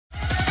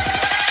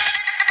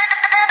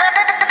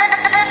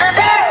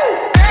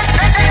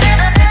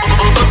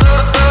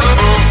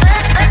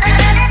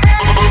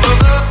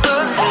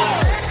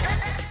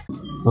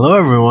Hello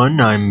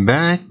everyone, I'm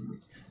back.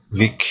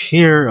 Vic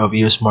here of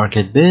US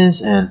Market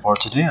Biz, and for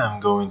today I'm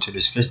going to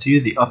discuss to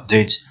you the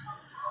updates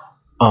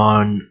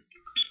on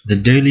the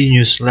daily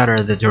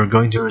newsletter that you're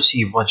going to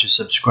receive once you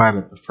subscribe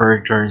at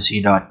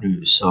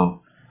preferredcurrency.news.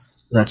 So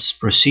let's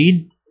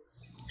proceed.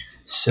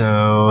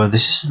 So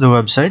this is the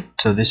website.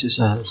 So this is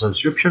a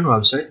subscription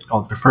website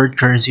called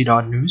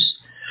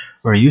preferredcurrency.news,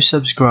 where you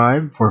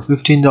subscribe for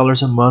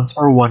 $15 a month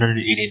or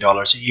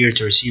 $180 a year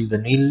to receive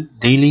the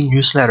daily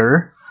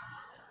newsletter.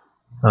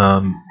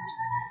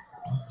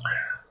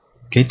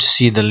 Okay, to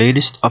see the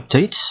latest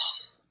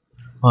updates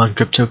on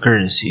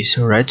cryptocurrencies.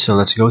 Alright, so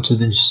let's go to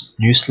the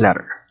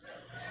newsletter.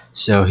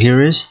 So here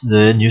is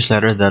the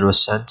newsletter that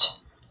was sent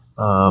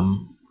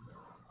 5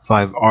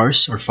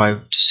 hours or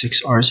 5 to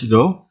 6 hours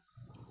ago.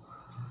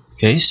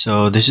 Okay,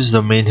 so this is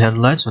the main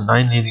headline. So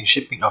 9 leading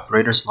shipping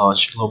operators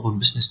launch global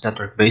business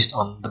network based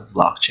on the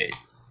blockchain.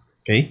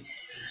 Okay,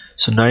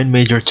 so 9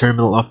 major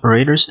terminal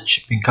operators and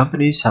shipping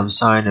companies have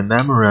signed a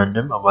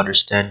memorandum of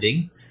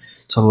understanding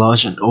to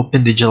launch an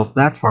open digital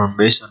platform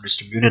based on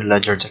distributed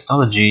ledger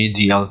technology,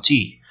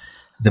 DLT.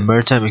 The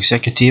Maritime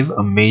Executive,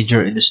 a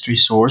major industry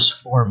source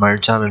for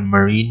maritime and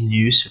marine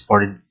news,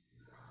 reported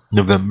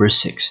November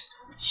 6.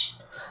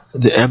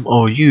 The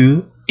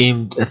MOU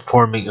aimed at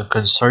forming a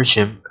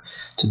consortium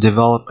to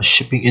develop a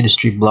shipping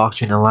industry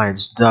blockchain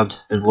alliance dubbed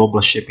the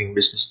Global Shipping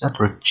Business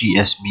Network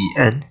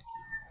 (GSBN),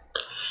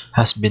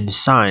 has been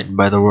signed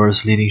by the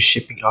world's leading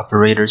shipping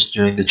operators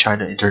during the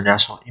China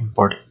International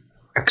Import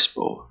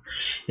Expo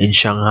in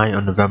Shanghai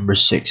on November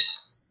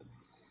 6.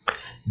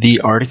 The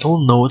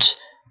article notes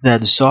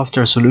that the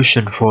software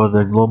solution for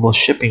the global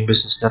shipping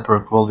business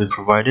network will be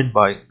provided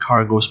by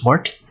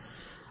CargoSmart,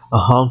 a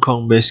Hong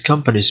Kong-based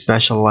company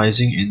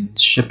specializing in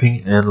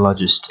shipping and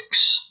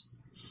logistics.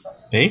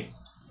 Okay,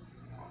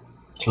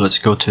 so let's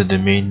go to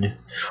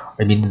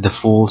the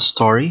full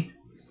story.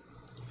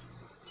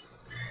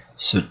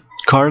 So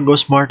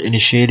CargoSmart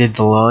initiated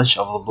the launch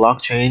of the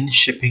Blockchain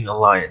Shipping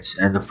Alliance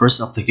and the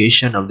first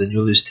application of the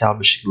newly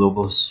established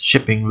global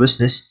shipping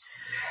business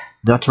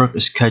network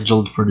is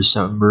scheduled for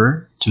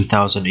December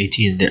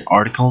 2018. The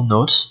article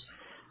notes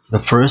the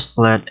first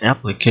planned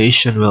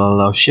application will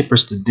allow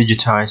shippers to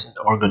digitize and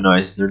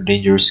organize their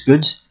dangerous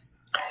goods,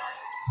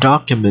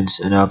 documents,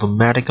 and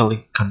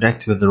automatically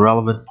connect with the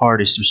relevant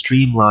parties to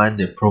streamline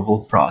the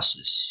approval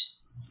process.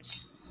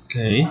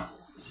 Okay,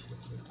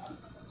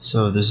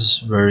 so this is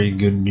very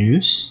good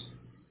news.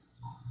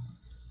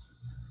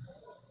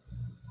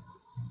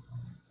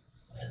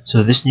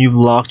 So this new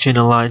blockchain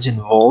alliance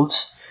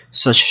involves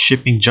such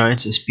shipping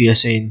giants as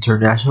PSA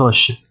International,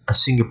 a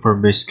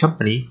Singapore-based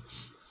company,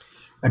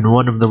 and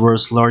one of the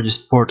world's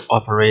largest port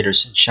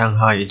operators in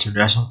Shanghai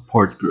International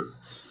Port Group,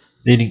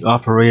 leading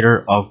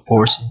operator of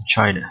ports in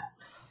China.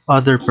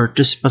 Other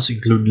participants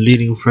include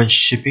leading French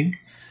shipping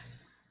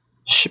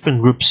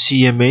group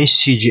CMA,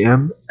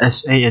 CGM,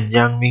 SA, and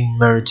Yangming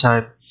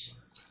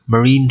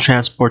Marine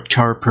Transport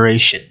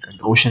Corporation, an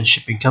ocean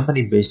shipping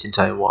company based in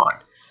Taiwan.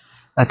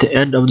 At the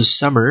end of the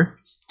summer,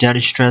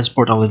 Danish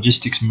transport and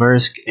logistics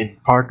Maersk, in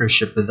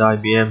partnership with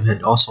IBM,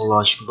 had also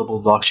launched a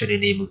global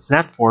blockchain-enabled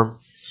platform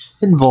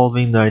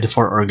involving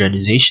 94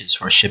 organizations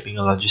for shipping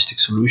and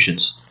logistics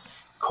solutions,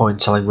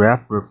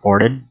 Cointelegraph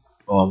reported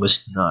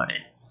August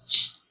 9.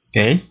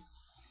 Okay,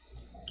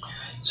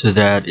 so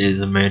that is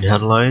the main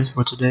headlines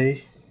for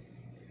today.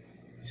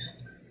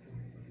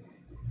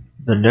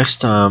 The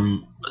next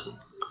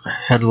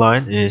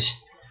headline is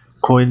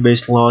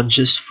Coinbase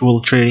launches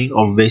full trading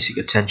of basic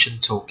attention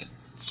token.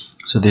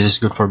 So this is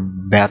good for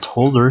BAT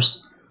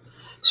holders.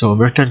 So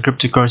American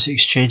cryptocurrency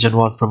exchange and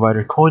wallet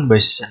provider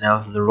Coinbase has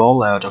announced the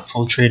rollout of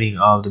full trading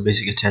of the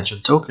basic attention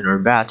token, or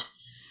BAT,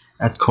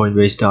 at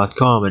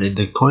coinbase.com and in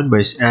the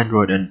Coinbase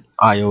Android and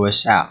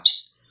iOS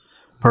apps,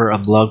 per a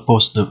blog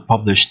post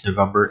published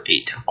November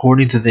 8.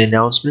 According to the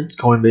announcement,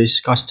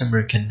 Coinbase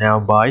customer can now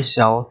buy,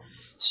 sell,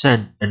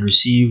 send, and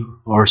receive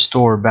or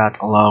store BAT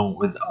along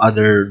with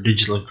other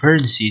digital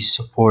currencies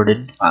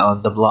supported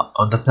on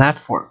the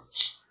platform.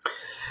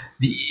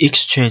 The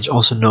exchange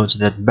also notes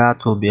that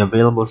BAT will be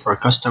available for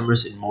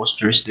customers in most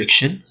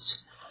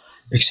jurisdictions,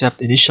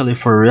 except initially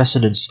for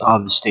residents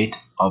of the state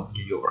of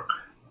New York.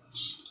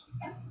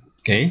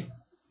 Okay,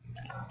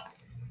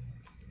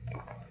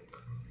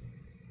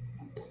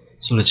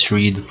 so let's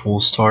read the full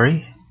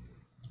story.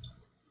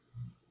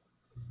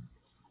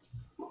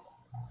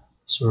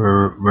 So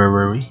where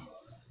were we?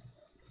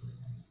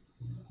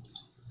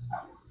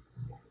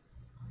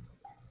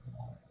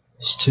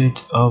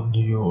 State of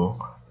New York.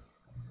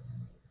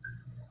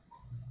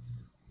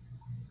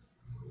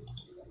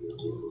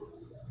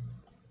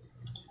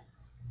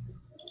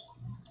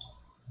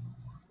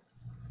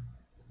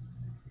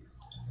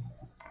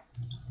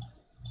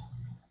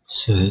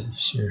 So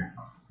sure.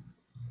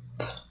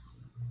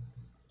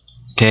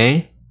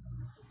 Okay.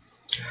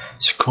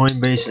 So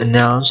Coinbase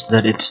announced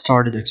that it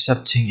started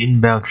accepting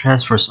inbound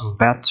transfers of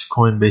BAT to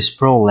Coinbase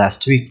Pro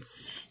last week,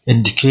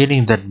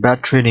 indicating that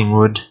BAT trading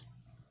would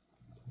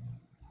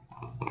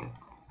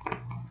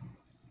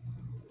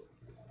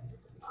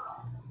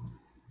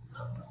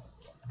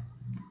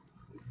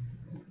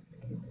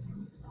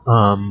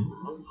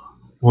um,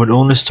 would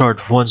only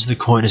start once the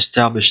coin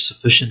established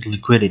sufficient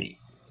liquidity.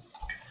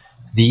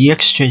 The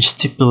exchange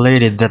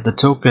stipulated that the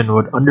token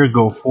would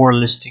undergo four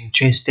listing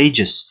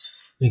stages,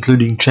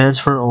 including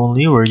transfer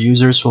only, where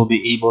users will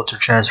be able to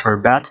transfer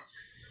BAT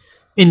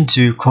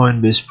into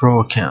Coinbase Pro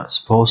accounts,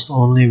 post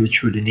only,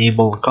 which would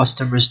enable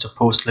customers to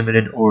post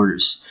limited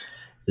orders,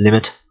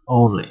 limit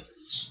only,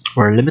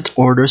 where limit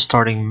orders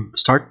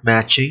start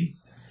matching,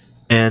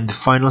 and the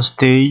final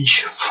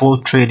stage, full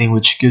trading,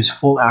 which gives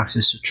full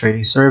access to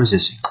trading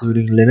services,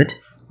 including limit,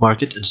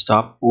 market, and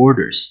stop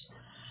orders.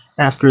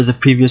 After the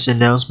previous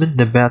announcement,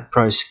 the BAT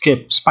price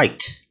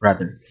spiked,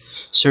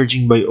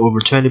 surging by over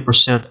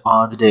 20%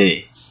 on the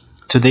day.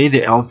 Today,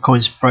 the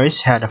altcoin's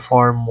price had a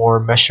far more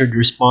measured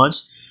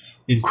response,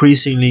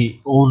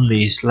 increasingly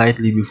only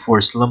slightly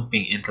before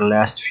slumping in the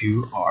last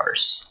few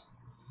hours.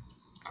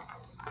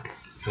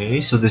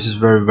 Okay, so this is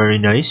very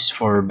nice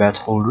for BAT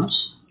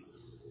holders.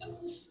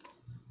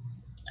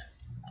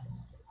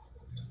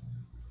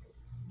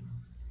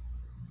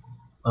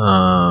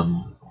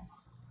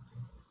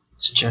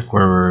 Let's check,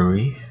 where were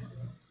we?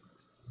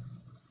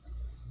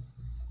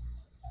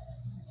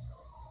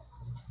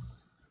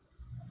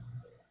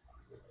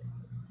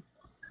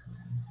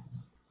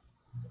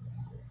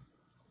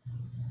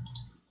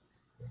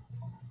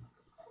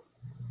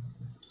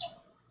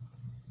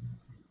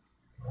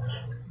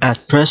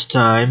 At press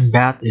time,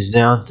 BAT is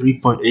down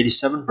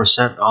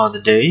 3.87% on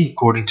the day,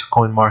 according to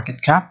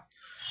CoinMarketCap.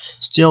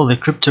 Still, the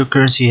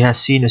cryptocurrency has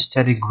seen a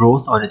steady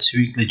growth on its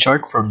weekly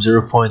chart from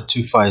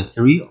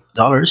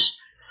 $0.253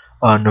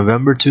 on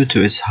November 2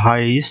 to its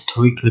highest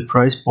weekly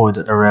price point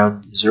at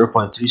around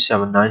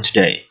 $0.379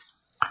 today.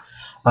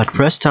 At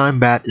press time,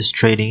 BAT is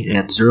trading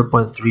at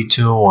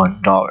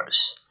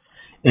 $0.321.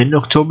 In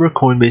October,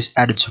 Coinbase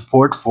added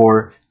support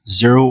for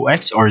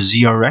 0x or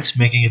ZRX,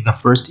 making it the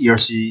first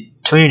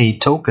ERC20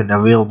 token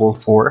available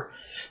for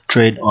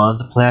trade on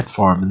the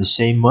platform. In the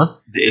same month,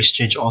 the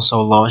exchange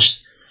also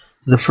launched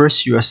the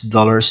first US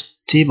dollar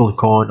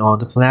stablecoin on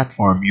the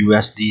platform,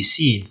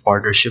 USDC, in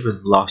partnership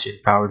with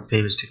blockchain-powered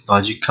payments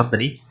technology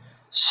company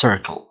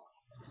Circle.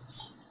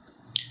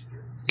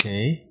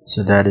 Okay,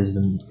 so that is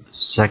the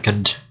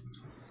second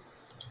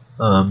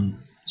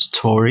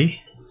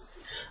story.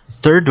 The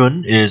third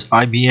one is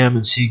IBM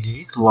and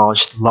Seagate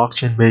launched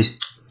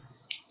blockchain-based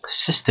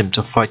system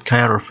to fight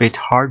counterfeit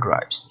hard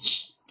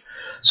drives.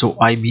 So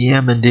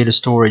IBM and data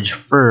storage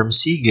firm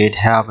Seagate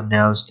have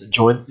announced a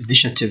joint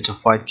initiative to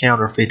fight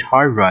counterfeit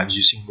hard drives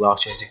using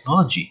blockchain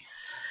technology,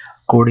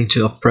 according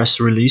to a press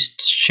release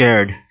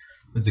shared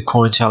with the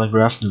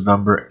Cointelegraph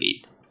November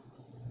 8th.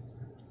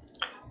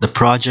 The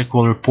project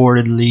will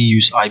reportedly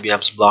use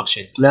IBM's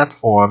blockchain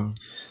platform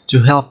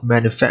to help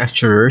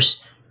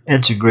manufacturers,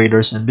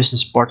 integrators, and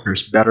business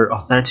partners better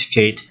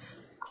authenticate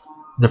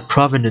the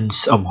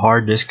provenance of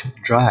hard disk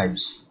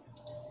drives.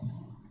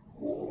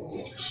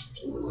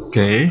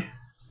 Okay.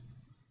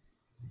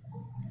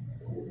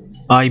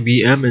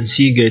 IBM and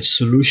Seagate's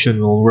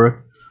solution will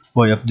work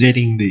by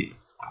updating the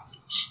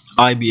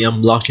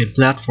IBM blockchain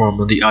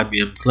platform on the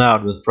IBM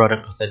Cloud with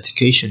product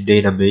authentication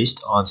data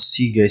based on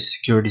Seagate's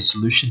security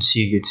solution,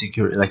 Seagate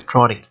Secure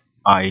Electronic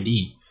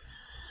ID,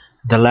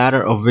 the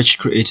latter of which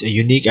creates a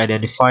unique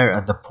identifier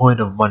at the point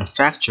of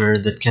manufacture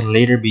that can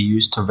later be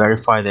used to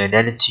verify the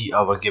identity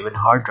of a given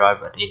hard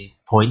drive at any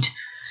point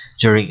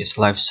during its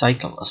life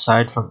cycle.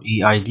 Aside from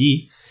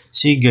EID,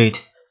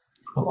 Seagate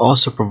will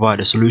also provide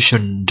a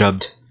solution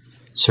dubbed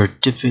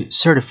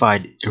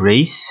Certified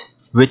Erase,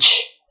 which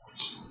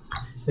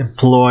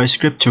employs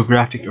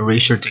cryptographic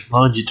erasure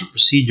technology to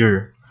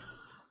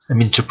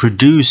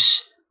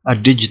produce a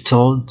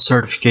digital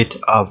certificate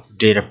of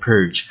data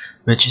purge,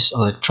 which is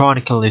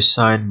electronically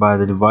signed by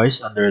the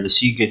device under the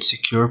Seagate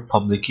Secure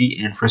Public Key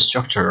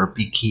Infrastructure or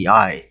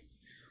PKI,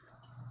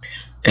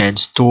 and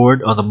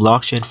stored on the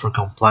blockchain for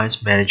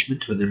compliance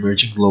management with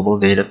emerging global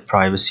data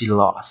privacy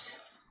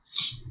laws.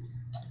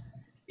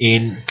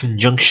 In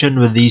conjunction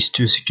with these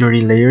two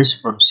security layers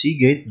from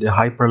Seagate, the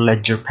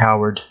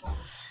Hyperledger-powered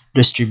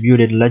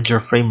distributed ledger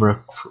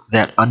framework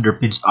that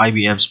underpins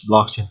IBM's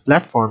blockchain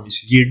platform is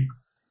geared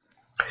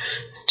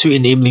to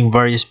enabling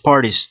various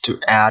parties to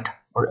add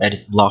or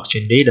edit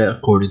blockchain data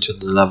according to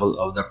the level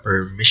of the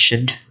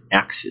permissioned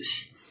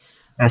access.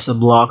 As a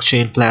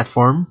blockchain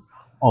platform,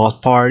 all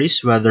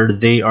parties, whether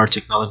they are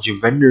technology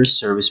vendors,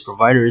 service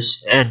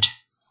providers,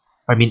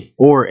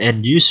 or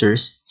end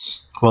users,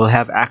 will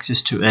have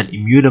access to an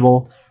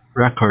immutable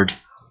record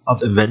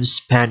of events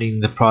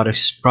spanning the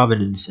product's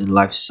provenance and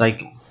life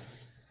cycle.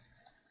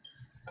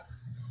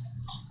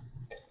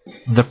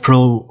 The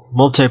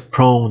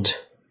multi-pronged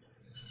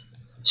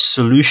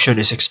solution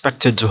is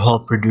expected to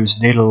help reduce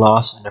data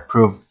loss and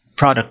improve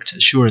product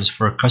assurance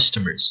for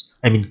consumers,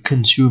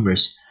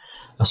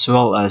 as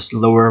well as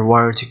lower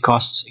warranty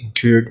costs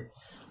incurred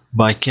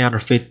by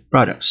counterfeit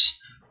products.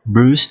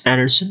 Bruce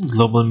Anderson,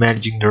 Global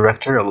Managing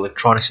Director of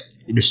Electronics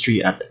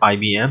Industry at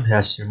IBM,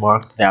 has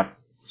remarked that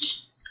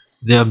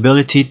the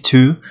ability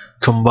to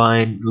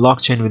combine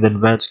blockchain with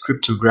advanced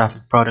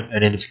cryptographic product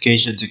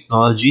identification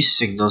technology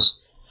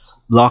signals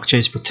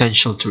blockchain's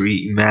potential to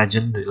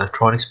reimagine the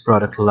electronics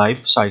product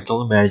life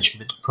cycle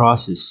management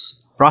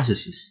processes.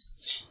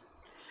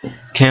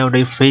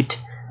 Counterfeit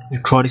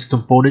electronic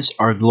components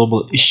are a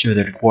global issue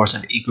that requires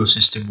an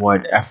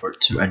ecosystem-wide effort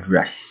to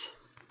address.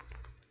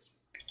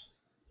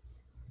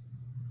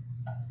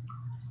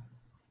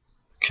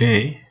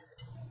 Okay.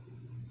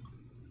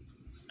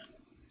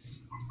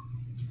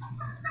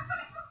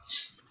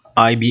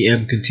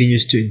 IBM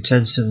continues to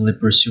intensively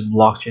pursue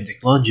blockchain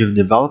technology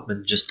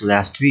development just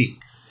last week,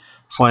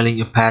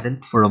 filing a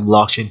patent for a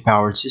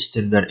blockchain-powered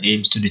system that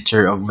aims to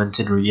deter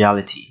augmented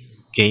reality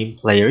game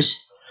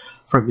players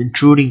from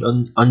intruding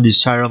on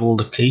undesirable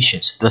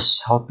locations,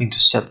 thus helping to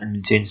set and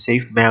maintain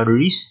safe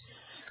boundaries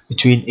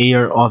between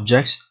AR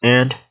objects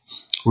and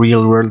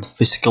real-world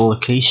physical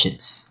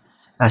locations.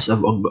 As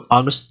of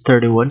August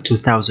 31,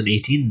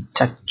 2018, the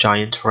tech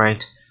giant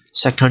ranked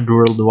second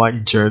worldwide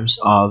in terms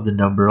of the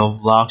number of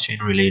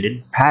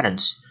blockchain-related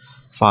patents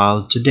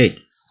filed to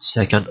date,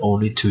 second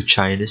only to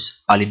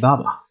China's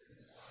Alibaba.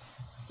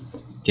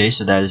 Okay,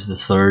 so that is the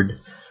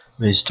third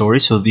main story.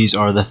 So these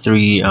are the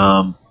three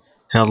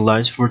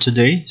headlines for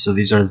today. So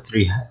these are the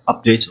three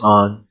updates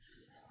on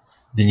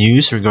the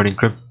news regarding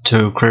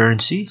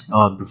cryptocurrency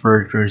on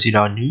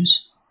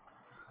preferredcurrency.news.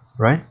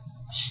 Right?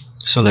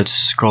 So let's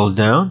scroll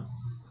down.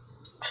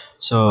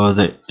 So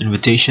the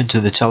invitation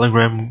to the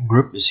Telegram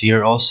group is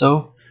here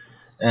also,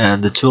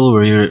 and the tool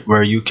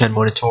where you can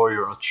monitor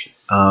your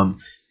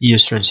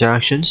EOS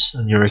transactions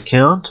on your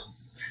account.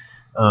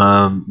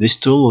 This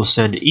tool will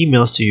send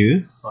emails to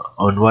you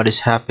on what is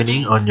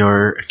happening on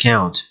your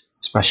account,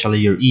 especially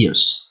your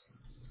EOS.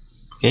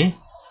 Okay,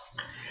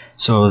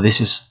 so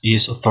this is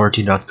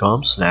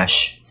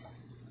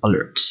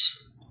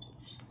eosauthority.com/alerts.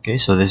 Okay,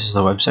 so this is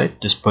the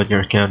website. Just put your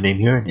account name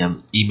here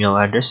and email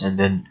address, and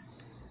then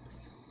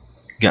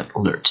get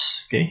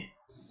alerts. Okay,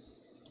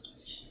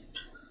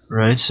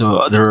 right.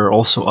 So there are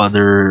also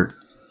other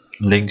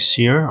links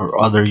here,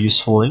 or other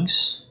useful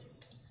links.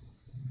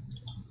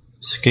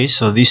 Okay,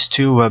 so these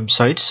two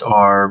websites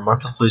are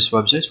marketplace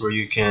websites where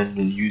you can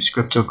use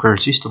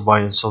cryptocurrencies to buy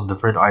and sell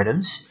different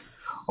items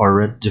or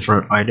rent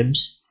different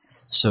items.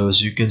 So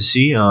as you can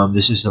see,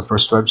 this is the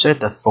first website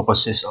that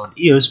focuses on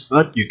EOS,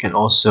 but you can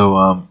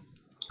also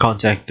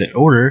contact the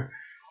owner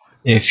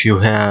if you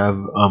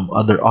have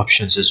other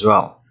options as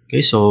well.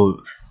 Okay,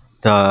 so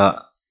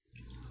the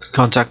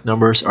contact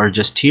numbers are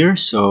just here,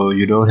 so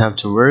you don't have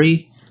to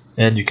worry,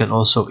 and you can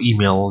also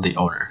email the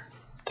owner,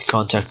 the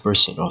contact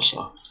person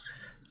also.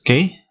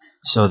 Okay,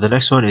 so the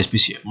next one is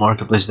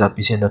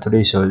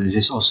marketplace.pcn.today. So this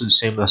is also the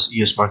same as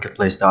EOS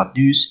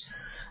marketplace.news.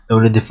 The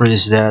only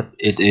difference is that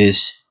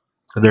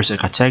there's a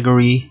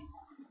category.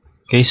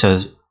 Okay,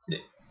 so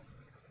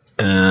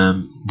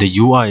the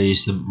UI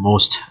is the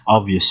most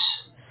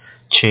obvious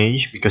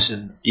change, because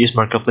in EOS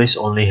marketplace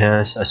only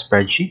has a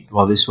spreadsheet,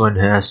 while this one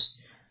has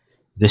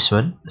this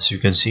one, as you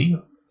can see.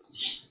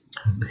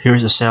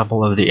 Here's a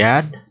sample of the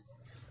ad.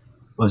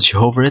 Once you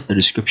hover it, the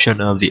description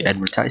of the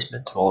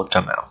advertisement will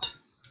come out.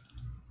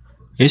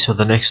 Okay, so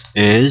the next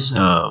is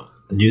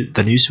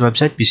the news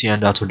website,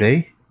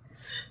 pcn.today.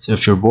 So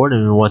if you're bored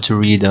and you want to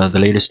read the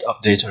latest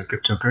updates on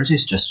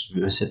cryptocurrencies, just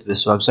visit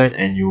this website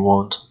and you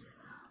will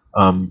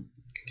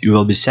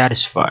be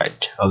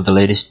satisfied of the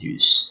latest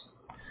news.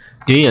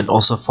 Okay, and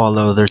also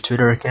follow their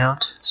Twitter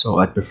account, so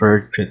at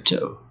Preferred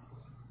Crypto.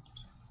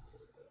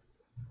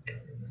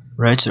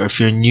 Right, so if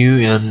you're new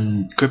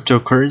in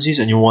cryptocurrencies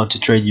and you want to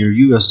trade your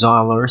US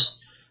dollars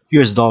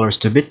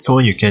to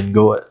Bitcoin, you can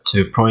go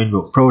to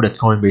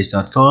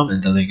pro.coinbase.com,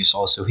 and the link is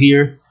also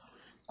here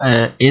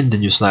in the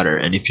newsletter.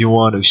 And if you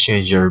want to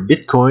exchange your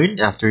Bitcoin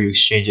after you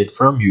exchange it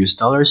from US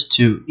dollars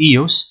to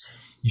EOS,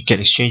 you can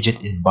exchange it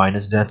in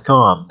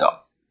binance.com.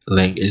 The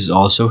link is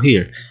also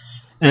here.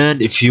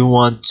 And if you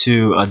want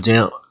to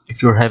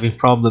if you're having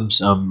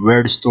problems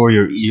where to store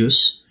your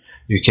EOS,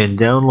 you can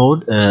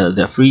download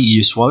the free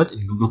EOS wallet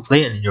in Google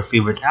Play and in your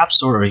favorite app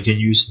store, or you can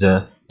use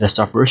the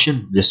desktop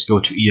version. Just go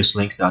to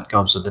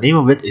eoslinks.com. So the name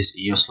of it is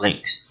EOS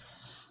Links.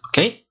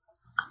 Okay,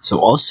 so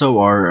also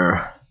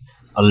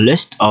a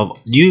list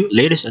of new,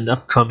 latest, and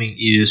upcoming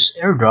EOS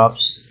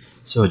airdrops.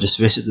 So just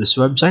visit this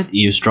website,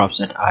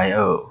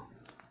 eosdrops.io.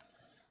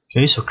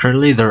 Okay, so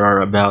currently there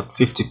are about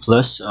 50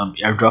 plus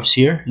airdrops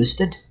here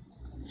listed.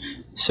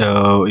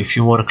 So if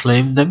you want to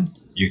claim them,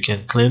 you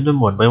can claim them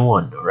one by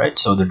one. Alright,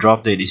 so the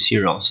drop date is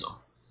here also.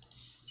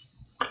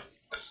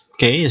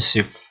 Okay,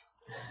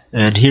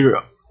 and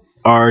here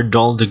are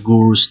Dol the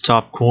Guru's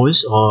top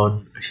coins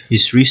on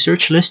his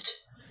research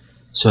list.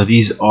 So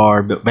these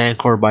are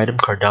Bancor, Biden,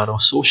 Cardano,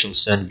 Social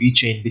Send,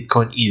 VeChain,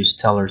 Bitcoin, EOS,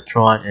 Teller,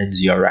 Tron, and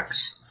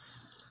ZRX.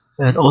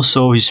 And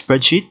also his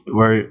spreadsheet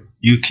where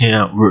you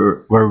can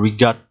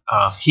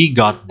he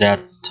got that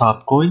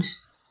top coins.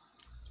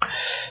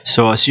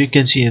 So as you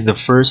can see in the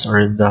first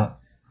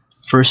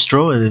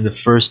row and in the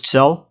first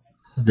cell,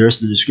 there's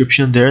the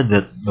description there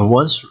that the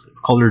ones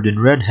colored in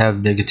red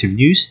have negative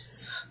news,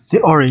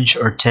 the orange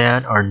or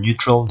tan are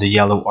neutral, the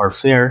yellow are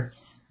fair,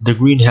 the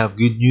green have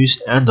good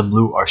news, and the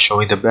blue are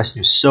showing the best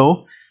news.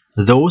 So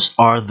those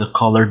are the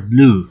colored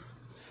blue.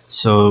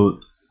 So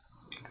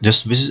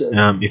just visit,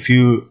 if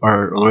you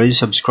are already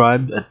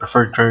subscribed at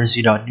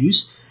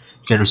preferredcurrency.news,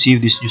 you can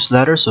receive this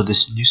newsletter. So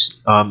this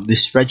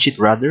spreadsheet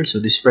rather. So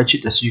this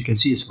spreadsheet, as you can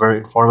see, is very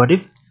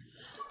informative,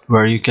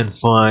 where you can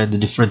find the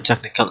different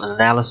technical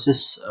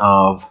analysis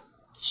of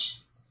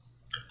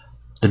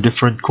the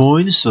different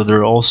coins. So there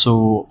are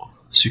also,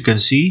 as you can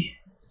see,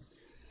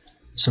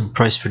 some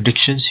price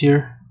predictions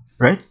here,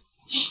 right?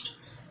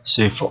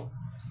 So if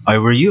I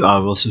were you, I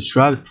will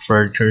subscribe to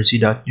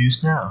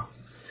preferredcurrency.news now.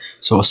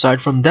 So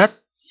aside from that,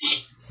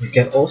 you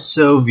can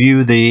also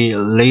view the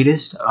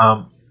latest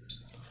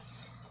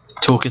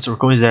tokens or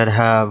coins that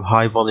have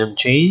high volume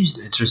change,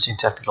 the interesting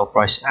technical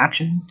price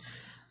action,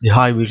 the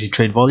high weekly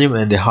trade volume,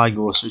 and the high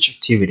Google search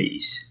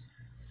activities.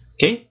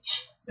 Okay,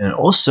 and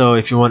also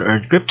if you want to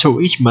earn crypto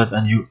each month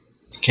and you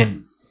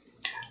can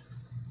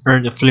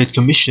earn affiliate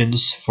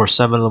commissions for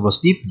 7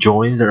 levels deep,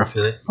 join their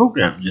affiliate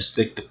program. Just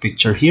click the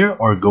picture here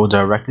or go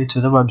directly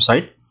to the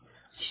website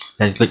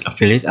and click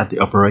affiliate at the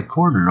upper right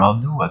corner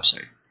of the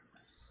website.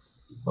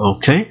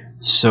 Okay,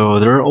 so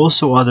there are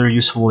also other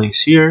useful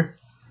links here,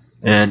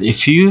 and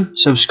if you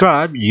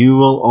subscribe, you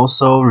will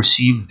also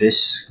receive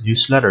this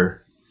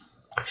newsletter,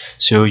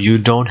 so you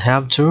don't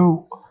have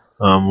to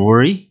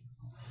worry,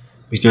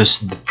 because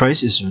the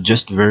price is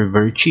just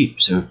very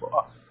cheap. So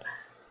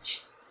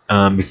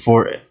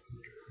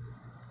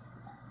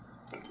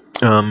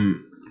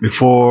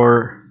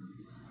before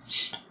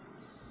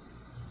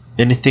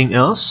anything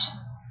else,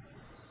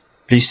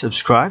 please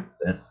subscribe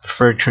at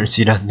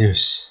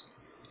preferredcurrency.news.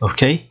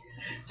 Okay,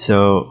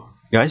 so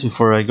guys,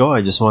 before I go,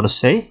 I just want to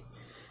say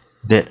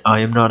that I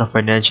am not a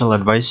financial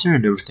advisor,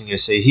 and everything I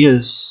say here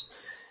is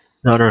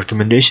not a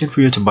recommendation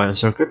for you to buy and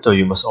sell crypto.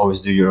 You must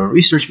always do your own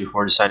research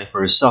before deciding for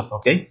yourself.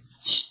 Okay,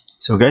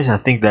 so guys, I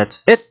think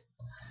that's it.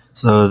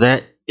 So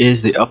that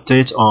is the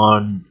updates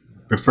on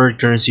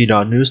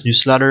preferredcurrency.news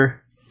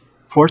newsletter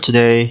for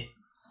today,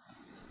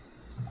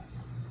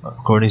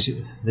 according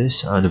to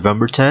this,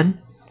 November 10.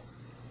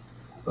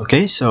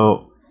 Okay,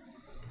 so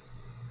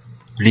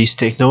please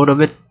take note of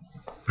it.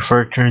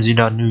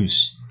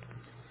 Preferredcurrency.news.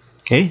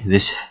 Okay,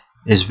 this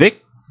is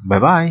Vic. Bye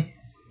bye.